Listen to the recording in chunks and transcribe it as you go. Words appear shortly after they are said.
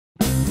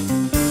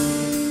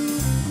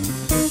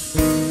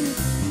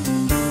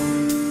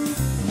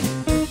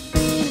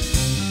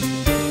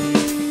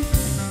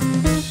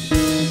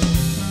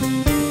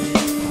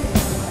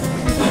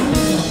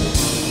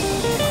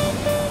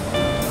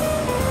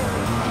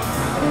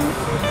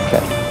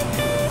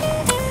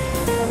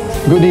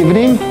Good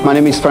evening, my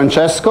name is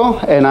Francesco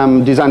and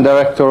I'm design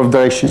director of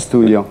Draisci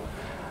Studio.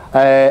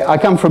 I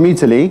come from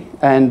Italy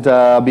and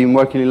I've been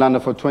working in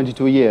London for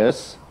 22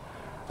 years.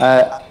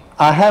 I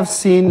have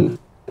seen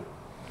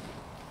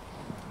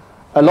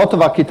a lot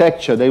of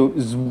architecture that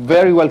is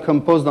very well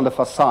composed on the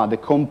facade,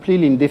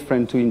 completely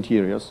indifferent to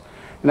interiors.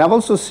 And I've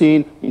also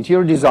seen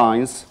interior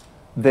designs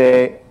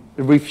that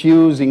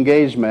refuse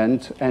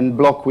engagement and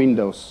block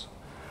windows,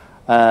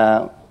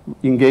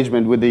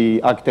 engagement with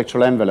the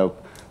architectural envelope.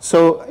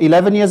 So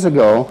 11 years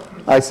ago,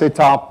 I set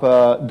up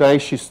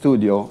Draisci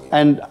Studio,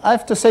 and I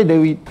have to say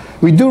that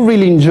we do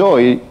really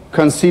enjoy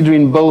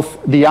considering both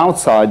the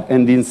outside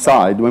and the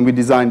inside when we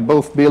design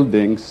both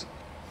buildings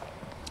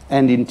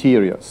and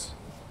interiors.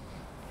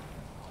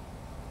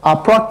 Our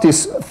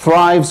practice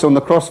thrives on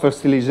the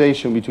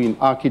cross-fertilization between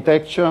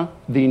architecture,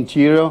 the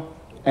interior,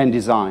 and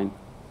design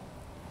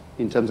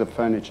in terms of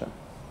furniture.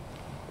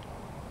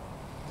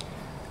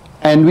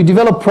 And we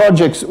develop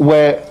projects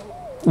where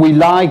we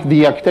like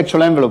the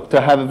architectural envelope to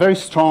have a very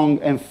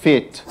strong and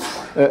fit,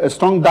 a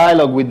strong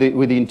dialogue with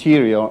the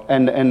interior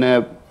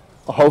and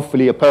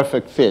hopefully a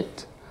perfect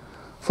fit.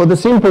 For the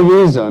simple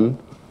reason,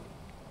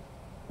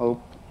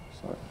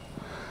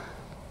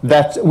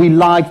 that we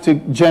like to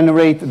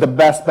generate the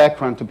best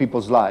background to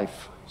people's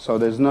life. So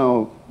there's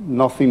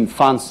nothing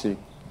fancy.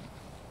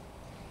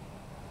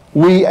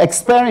 We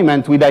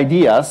experiment with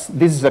ideas.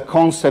 This is a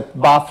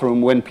concept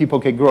bathroom when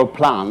people can grow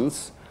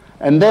plants.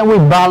 And then we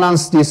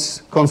balance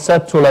these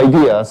conceptual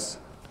ideas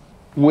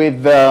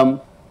with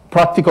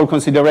practical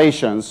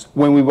considerations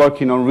when we're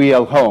working on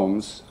real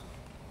homes.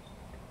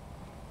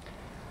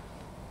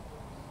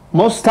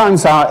 Most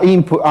times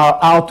our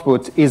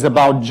output is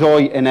about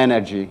joy and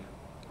energy.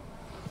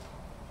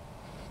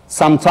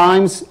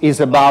 Sometimes it's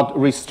about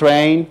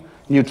restraint,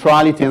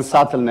 neutrality, and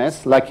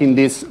subtleness, like in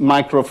this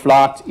micro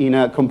flat in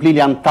a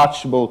completely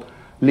untouchable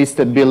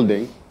listed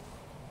building.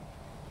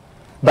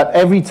 But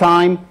every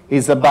time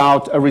is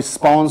about a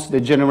response that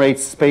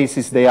generates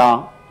spaces that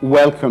are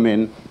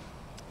welcoming,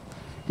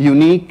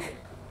 unique,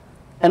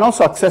 and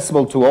also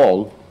accessible to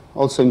all,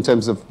 also in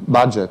terms of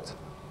budget.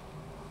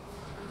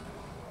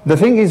 The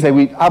thing is that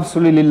we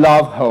absolutely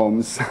love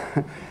homes.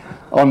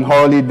 On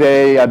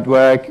holiday, at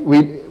work.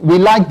 We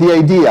like the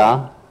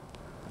idea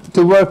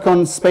to work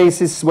on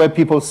spaces where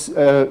people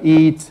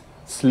eat,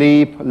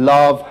 sleep,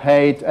 love,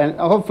 hate, and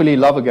hopefully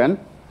love again,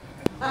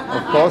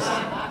 of course.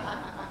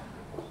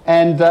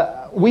 And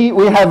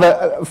we have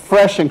a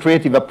fresh and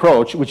creative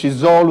approach, which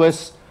is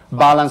always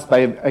balanced by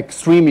an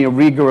extremely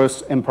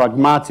rigorous and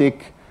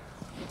pragmatic,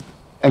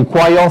 and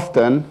quite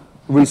often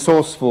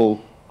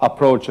resourceful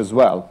approach as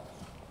well.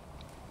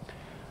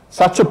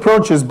 Such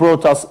approach has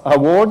brought us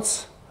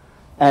awards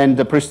and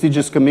the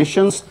prestigious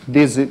commissions.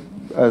 These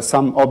are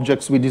some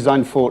objects we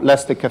designed for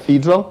Leicester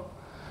Cathedral.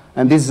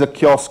 And this is a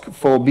kiosk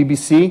for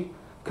BBC,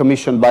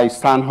 commissioned by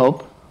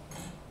Stanhope.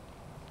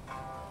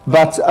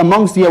 But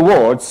amongst the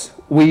awards,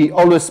 we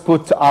always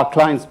put our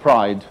clients'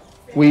 pride.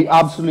 We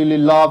absolutely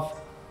love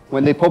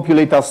when they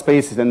populate our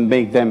spaces and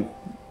make them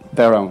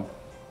their own.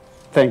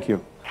 Thank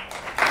you.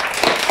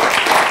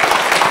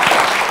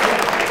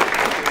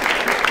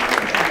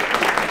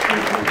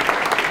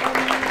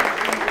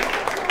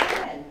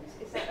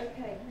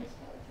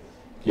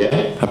 Yeah,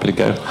 happy to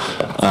go.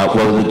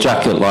 Well, with a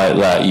jacket like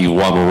that, you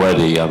won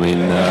already. I mean,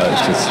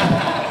 it's just...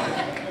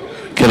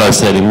 Can I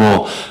say any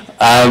more?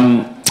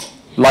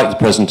 Like the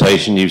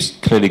presentation, you've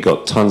clearly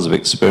got tons of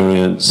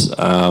experience.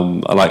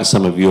 I like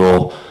some of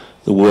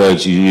the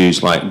words you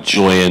use, like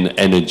joy and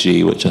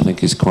energy, which I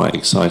think is quite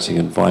exciting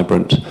and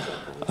vibrant.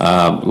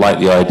 Like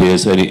the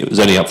ideas, it was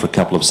only up for a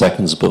couple of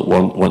seconds, but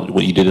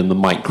what you did in the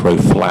micro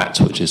flat,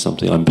 which is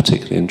something I'm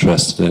particularly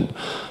interested in.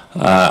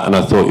 And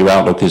I thought your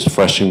outlook is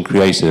fresh and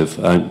creative.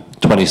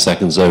 20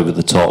 seconds over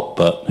the top,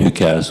 but who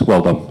cares?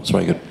 Well done. It's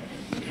very good.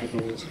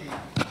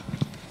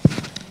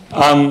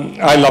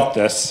 I love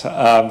this.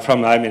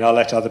 I mean, I'll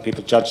let other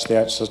people judge the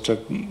answers to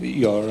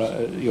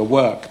your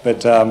work,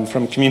 but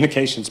from a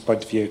communications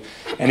point of view,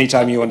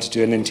 anytime you want to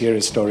do an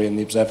interior story in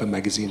the Observer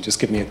magazine, just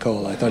give me a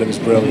call. I thought it was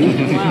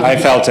brilliant. I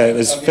felt it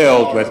was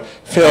filled with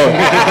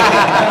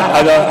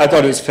I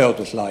thought it was filled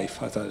with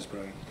life. I thought it was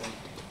brilliant.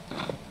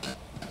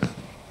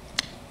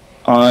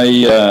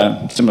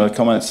 Similar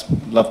comments,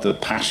 love the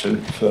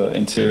passion for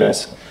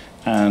interiors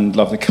and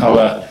love the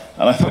colour,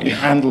 and I thought you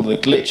handled the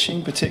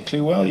glitching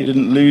particularly well. You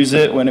didn't lose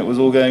it when it was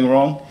all going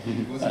wrong.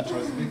 It wasn't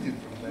transmitted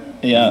from there.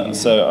 Yeah,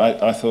 so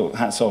I thought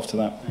hats off to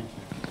that.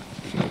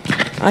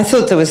 I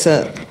thought there was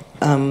a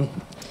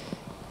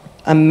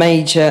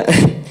major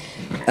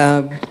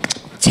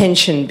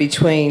tension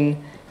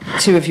between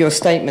two of your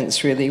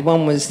statements, really.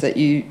 One was that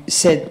you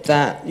said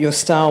that your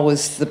style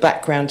was the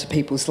background to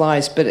people's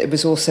lives, but it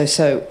was also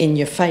so in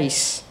your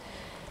face.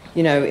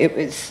 You know, it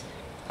was...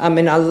 I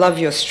mean, I love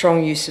your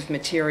strong use of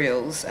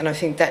materials, and I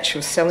think that's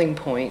your selling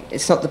point.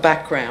 It's not the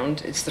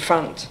background, it's the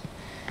front.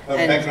 The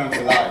background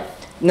to life.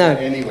 No.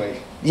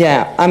 Anyway.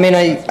 Yeah, I mean,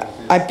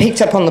 I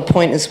picked up on the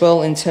point as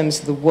well in terms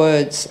of the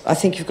words. I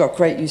think you've got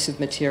great use of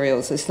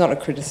materials. It's not a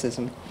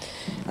criticism.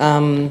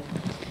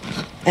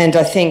 And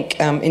I think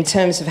in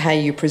terms of how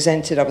you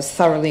presented, I was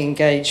thoroughly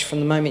engaged from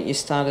the moment you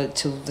started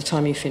till the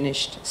time you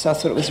finished. So I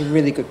thought it was a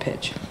really good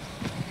pitch.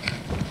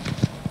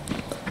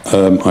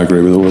 I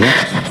agree with all of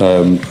that.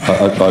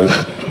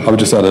 I would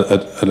just add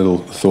a little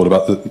thought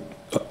about the.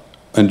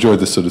 I enjoyed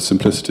the sort of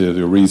simplicity of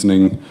your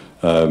reasoning,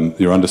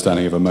 your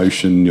understanding of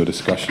emotion, your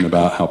discussion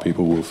about how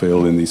people will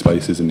feel in these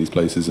spaces, in these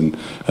places, and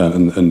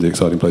the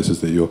exciting places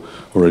that you're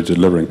already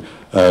delivering.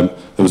 There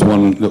was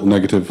one little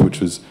negative, which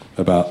was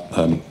about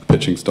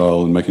pitching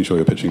style and making sure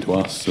you're pitching to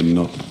us and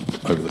not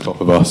over the top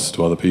of us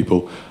to other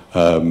people.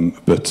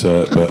 But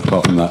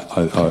apart from that,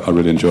 I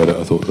really enjoyed it.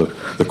 I thought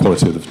the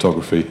quality of the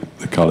photography,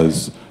 the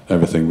colours,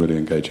 everything really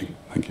engaging.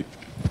 Thank you.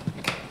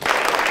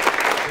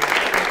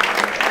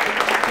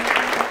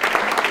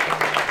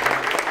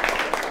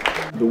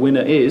 The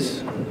winner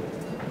is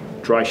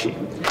Draisci.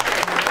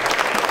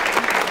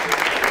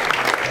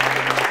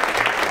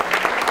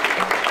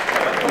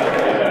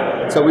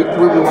 So we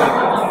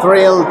were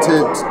thrilled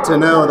to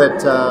know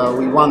that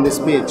we won this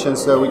pitch, and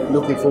so we're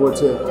looking forward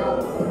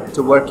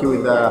to working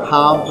with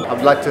Hub.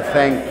 I'd like to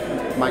thank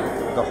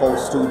the whole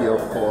studio,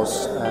 of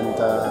course, and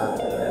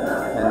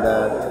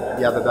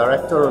the other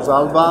director,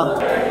 Rosalba.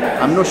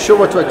 I'm not sure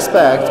what to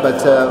expect,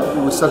 but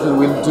we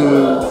certainly will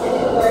do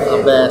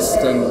our best,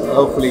 and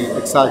hopefully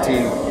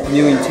exciting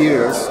new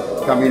interiors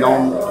coming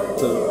on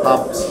to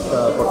Hub's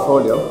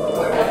portfolio.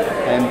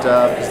 And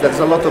because there's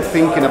a lot of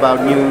thinking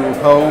about new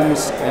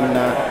homes and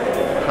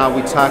how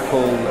we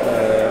tackle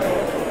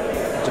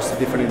just a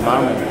different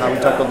environment, how we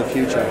tackle the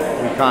future.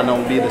 We can't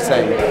all be the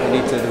same. We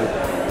need to do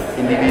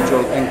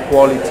individual and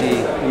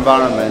quality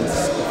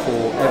environments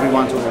for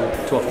everyone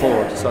to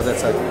afford. So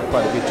that's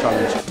quite a big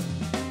challenge.